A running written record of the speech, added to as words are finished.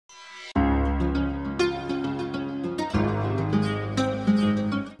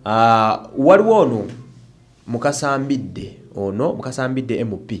Waliwo ono Mukasa Mbidde ono Mukasa Mbidde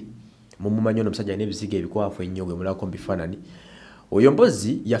MP mumumanyi ono musajja n'ebiziga ebikwafu ennyo gwe mulako bifanani. Oyo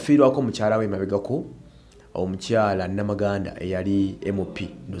mpozi yafiirwako mukyala we mabegako omukyala Namaganda eyali MP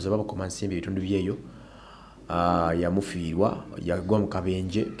ndoza baba komansimbi bitundu byeyo. Yamufiirwa yagwa mu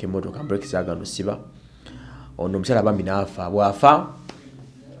kabenje k'emmotoka brakes aganusiba. Ono omukyala bambi n'afa. Bw'afa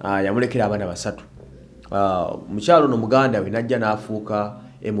yamulekera abaana basatu. Mukyala ono Muganda we najja n'afuuka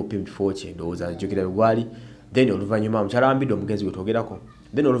MP mu kifo kye ndowooza ajjukira gwali. Then oluvannyuma mukyala Mbidde omugenzi gwe twogerako.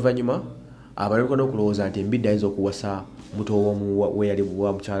 Then oluvannyuma abaleko n'okulowooza nti Mbidde ayinza okuwasa muto we yali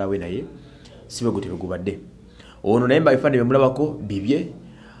wa mukyala we naye si bwe gutebe gubadde. Ono naye ebifaananyi bye mulabako bibye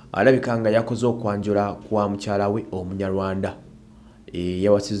alabika nga yakoze okwanjula kwa mukyala we Omunyarwanda.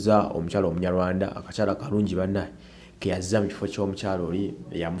 Yawasizza omukyala Omunyarwanda akakyala kalungi bannaye ke yazza mu kifo ky'omukyala oli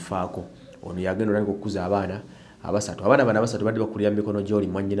yamufaako. Ono yagenda olabika okukuza abaana abasatu. Abaana bano abasatu badde bakulira mikono gy'oli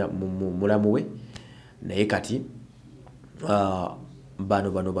mwannyina mulamu we naye kati bano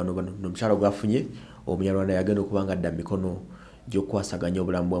omukyala gwafunye Omunyarwanda yagenda okuba nga adda mikono gy'okwasaganya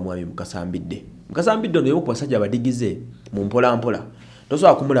obulamu bwa mwami Mukasa Mbidde. Mukasa Mbidde ono y'omu ku basajja abadigize mu mpolampola.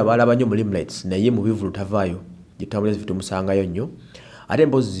 Tosobola kumulaba alaba nnyo mu limelights naye mu bivulu tavaayo gitambula zivitu musangayo nnyo. Ate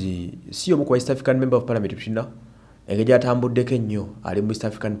mpozi si omu ku East African Member of Parliament Pishina engeri gy'atambuddeko ennyo ali mu East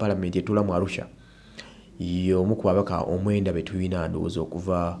African Parliament etuula mu Arusha. Y'omu ku babaka omwenda be tulina ndowooza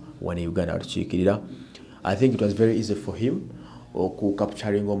okuva wano e Uganda batukiikirira. I think it was very easy for him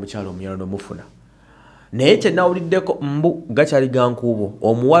okukapturing omukyala Omunyarwanda omufuna. Naye kye nawuliddeko mbu gakyali gankuubo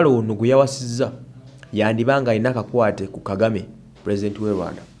omuwala ono gwe yawasizza yandibanga alina akakwate ku Kagame President w'e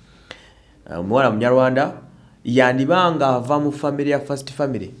Rwanda. Omuwala Munyarwanda yandibanga ava mu family ya first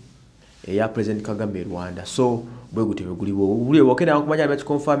family eya President Kagame Rwanda. So bwe gutebe guliwo buli wokena kumanya bya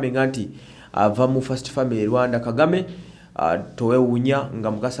confirming nti ava mu first family Rwanda Kagame towewunya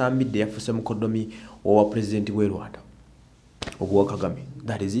nga Mukasa Mbidde yafuse mukodomi owa President w'e Rwanda obuwa Kagame.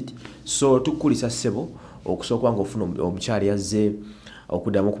 That is it. So tukulisa sebo okusooka nga ofuna omukyali yazze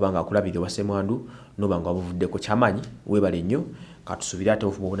okuddamu kubanga akulabire wasemwandu nobanga wabuvuddeko kyamanyi webale nnyo katusubira ate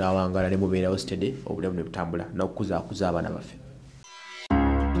ofuna obunawangala ne mubeerawo steady obulamu ne butambula n'okukuza abaana baffe.